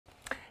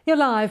You're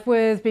live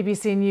with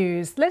BBC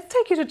News. Let's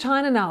take you to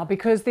China now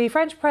because the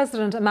French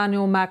President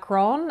Emmanuel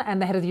Macron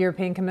and the head of the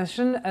European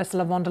Commission,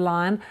 Ursula von der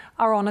Leyen,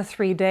 are on a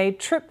 3-day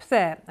trip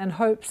there in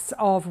hopes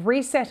of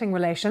resetting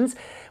relations.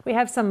 We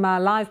have some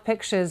live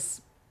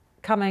pictures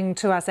coming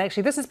to us,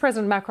 actually. This is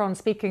President Macron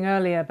speaking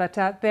earlier, but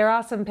there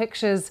are some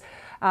pictures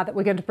that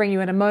we're going to bring you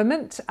in a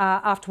moment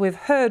after we've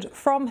heard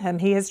from him.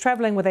 He is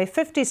travelling with a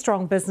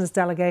 50-strong business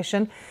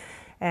delegation.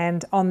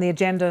 And on the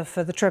agenda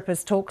for the trip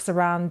is talks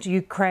around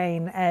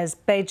Ukraine, as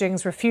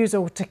Beijing's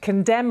refusal to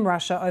condemn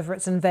Russia over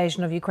its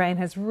invasion of Ukraine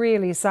has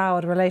really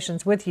soured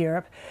relations with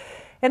Europe.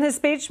 In his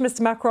speech, Mr.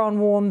 Macron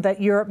warned that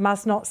Europe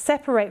must not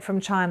separate from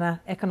China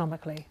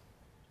economically.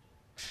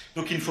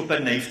 Donc il ne faut pas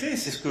de naïveté,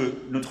 c'est ce que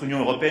notre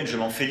Union européenne, je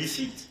m'en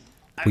félicite.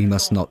 We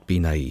must not be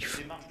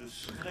naive.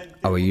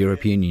 Our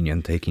European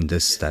Union taking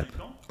this step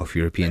of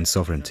European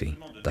sovereignty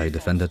that I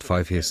defended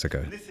 5 years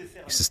ago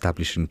is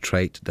establishing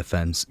trade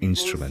defence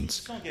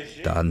instruments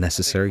that are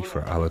necessary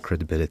for our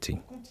credibility.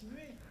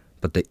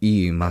 But the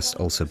EU must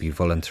also be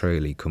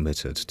voluntarily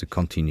committed to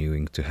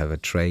continuing to have a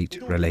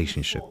trade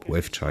relationship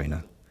with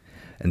China.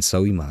 And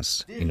so we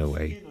must, in a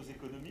way,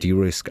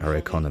 de-risk our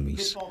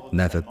economies,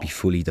 never be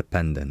fully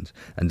dependent.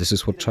 And this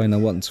is what China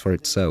wants for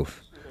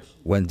itself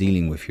when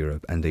dealing with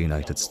Europe and the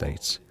United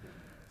States.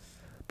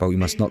 But we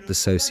must not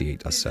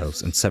dissociate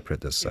ourselves and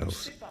separate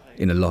ourselves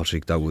in a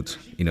logic that would,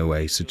 in a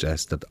way,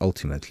 suggest that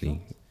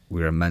ultimately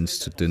we are meant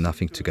to do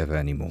nothing together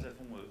anymore.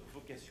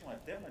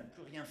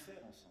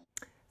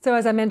 So,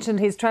 as I mentioned,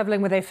 he's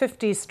travelling with a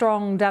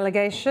 50-strong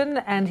delegation,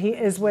 and he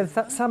is with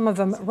some of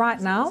them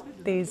right now.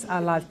 These are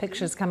live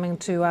pictures coming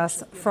to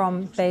us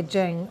from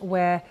Beijing,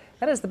 where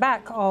that is the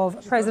back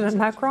of President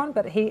Macron,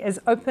 but he is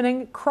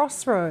opening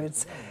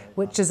Crossroads,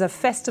 which is a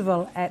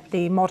festival at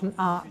the Modern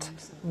Art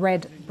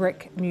Red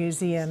Brick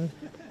Museum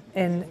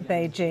in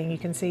Beijing. You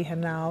can see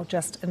him now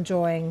just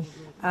enjoying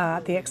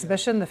the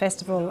exhibition, the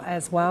festival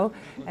as well,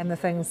 and the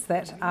things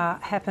that are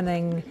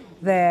happening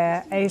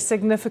there. A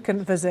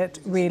significant visit,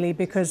 really,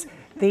 because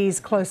these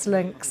close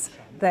links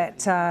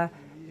that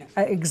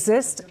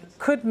exist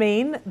could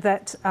mean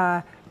that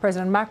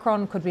President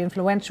Macron could be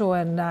influential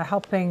in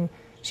helping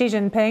Xi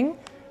Jinping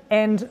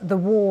end the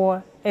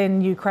war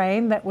in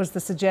Ukraine. That was the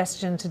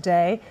suggestion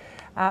today.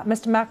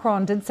 Mr.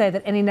 Macron did say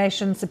that any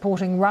nation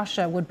supporting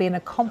Russia would be an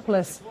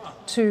accomplice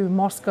to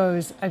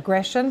Moscow's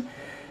aggression.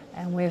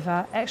 And we've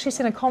actually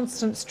seen a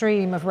constant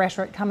stream of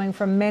rhetoric coming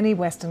from many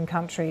Western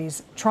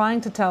countries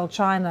trying to tell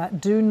China,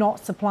 do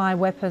not supply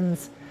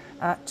weapons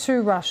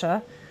to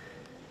Russia.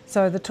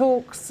 So the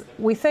talks,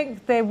 we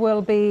think there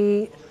will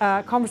be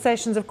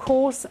conversations, of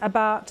course,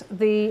 about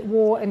the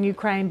war in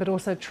Ukraine, but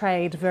also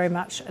trade very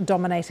much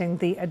dominating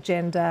the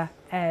agenda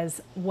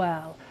as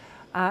well.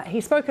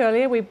 He spoke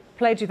earlier. We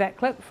played you that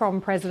clip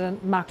from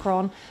President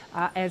Macron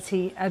as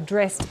he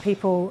addressed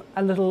people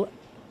a little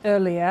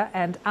earlier,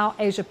 and our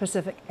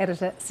Asia-Pacific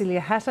editor,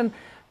 Celia Hatton,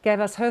 gave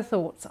us her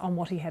thoughts on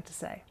what he had to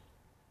say.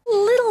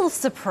 Little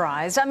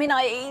surprised. I mean,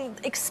 I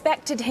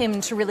expected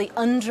him to really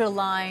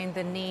underline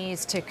the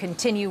needs to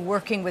continue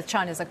working with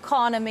China's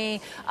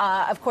economy.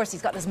 Of course,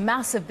 he's got this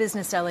massive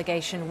business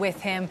delegation with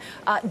him.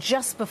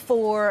 Just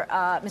before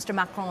Mr.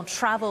 Macron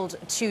traveled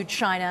to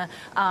China,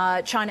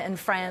 China and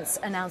France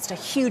announced a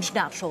huge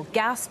natural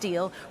gas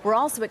deal. We're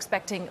also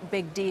expecting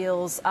big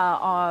deals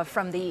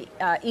from the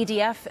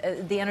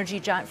EDF, the energy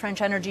giant,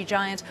 French energy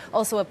giant,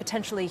 also a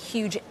potentially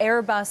huge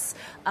Airbus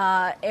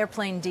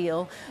airplane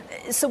deal.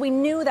 So we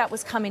knew that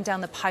was coming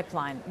down the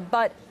pipeline.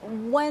 But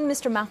when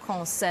Mr.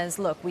 Macron says,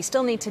 look, we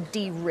still need to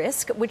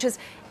de-risk, which is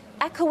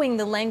echoing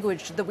the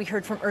language that we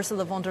heard from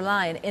Ursula von der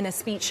Leyen in a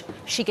speech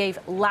she gave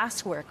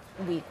last week,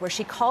 where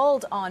she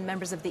called on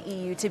members of the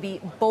EU to be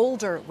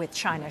bolder with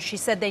China. She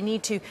said they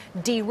need to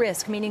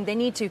de-risk, meaning they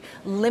need to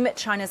limit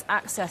China's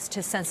access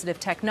to sensitive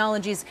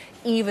technologies,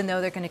 even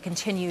though they're going to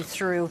continue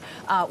through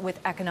with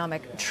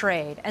economic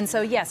trade. And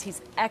so, yes,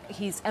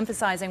 he's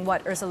emphasizing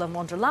what Ursula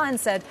von der Leyen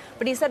said,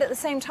 but he said at the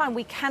same time,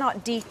 we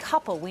cannot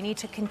decouple. We need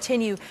to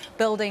continue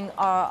building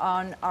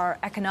on our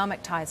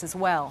economic ties as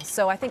well.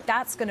 So I think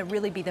that's going to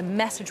really be the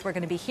message we're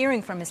going to be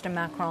hearing from Mr.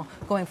 Macron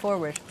going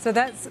forward. So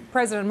that's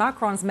President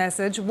Macron's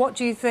message. What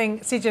do you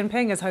think Xi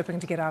Jinping is hoping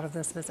to get out of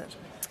this visit?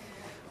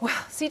 Well,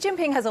 Xi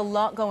Jinping has a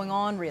lot going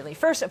on, really.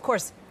 First, of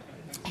course,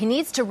 he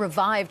needs to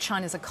revive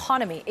China's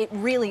economy. It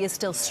really is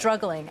still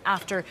struggling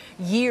after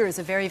years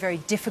of very, very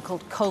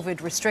difficult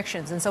COVID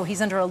restrictions. And so he's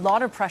under a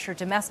lot of pressure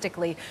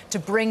domestically to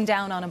bring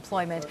down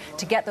unemployment,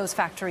 to get those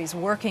factories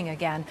working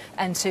again,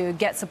 and to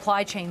get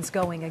supply chains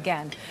going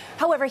again.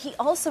 However, he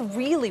also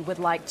really would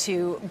like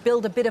to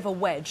build a bit of a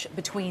wedge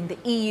between the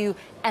EU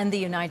and the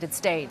United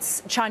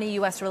States.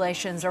 China-US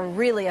relations are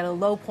really at a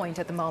low point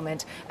at the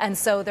moment. And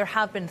so there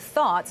have been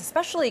thoughts,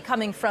 especially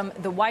coming from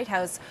the White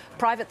House,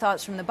 private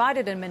thoughts from the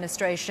Biden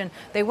administration.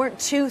 They weren't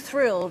too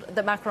thrilled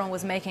that Macron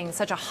was making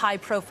such a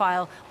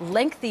high-profile,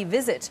 lengthy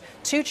visit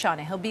to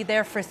China. He'll be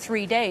there for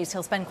 3 days.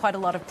 He'll spend quite a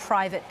lot of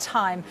private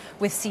time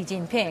with Xi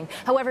Jinping.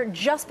 However,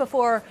 just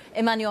before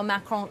Emmanuel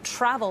Macron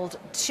traveled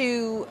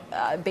to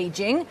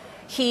Beijing,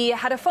 he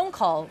had a phone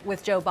call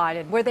with Joe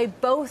Biden where they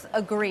both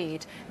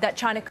agreed that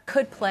China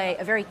could play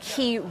a very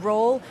key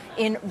role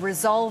in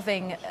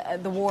resolving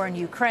the war in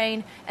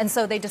Ukraine. And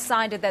so they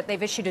decided that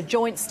they've issued a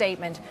joint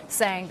statement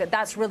saying that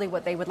that's really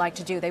what they would like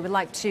to do. They would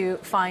like to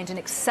find an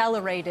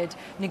accelerated,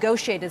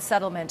 negotiated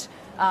settlement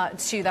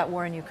to that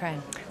war in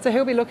Ukraine. So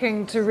he'll be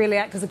looking to really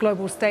act as a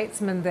global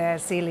statesman there,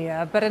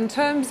 Celia. But in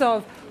terms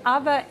of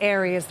other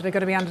areas that are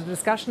going to be under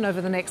discussion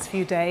over the next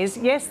few days,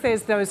 yes,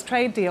 there's those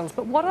trade deals,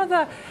 but what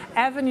other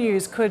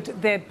avenues could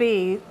there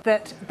be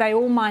that they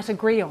all might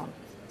agree on?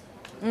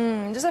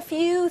 There's a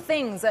few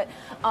things that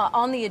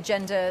on the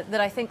agenda that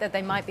I think that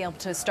they might be able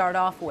to start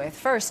off with.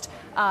 First,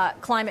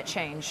 climate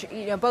change.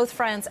 You know, both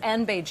France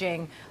and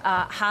Beijing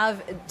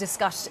have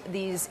discussed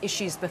these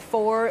issues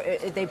before.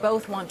 They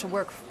both want to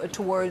work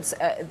towards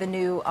the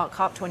new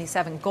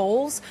COP27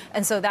 goals,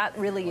 and so that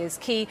really is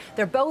key.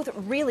 They're both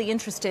really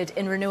interested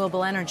in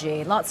renewable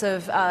energy. Lots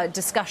of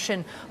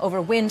discussion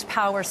over wind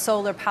power,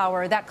 solar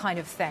power, that kind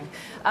of thing.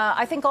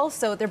 I think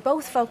also they're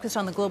both focused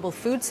on the global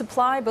food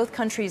supply. Both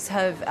countries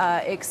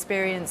have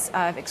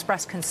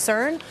expressed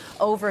concern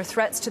over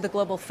threats to the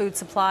global food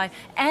supply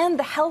and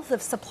the health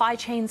of supply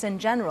chains in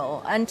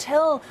general.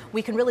 Until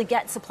we can really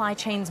get supply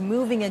chains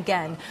moving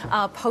again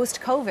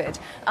post-COVID,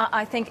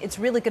 I think it's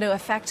really going to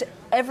affect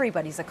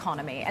everybody's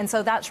economy. And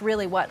so that's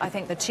really what I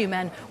think the two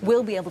men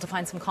will be able to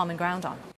find some common ground on.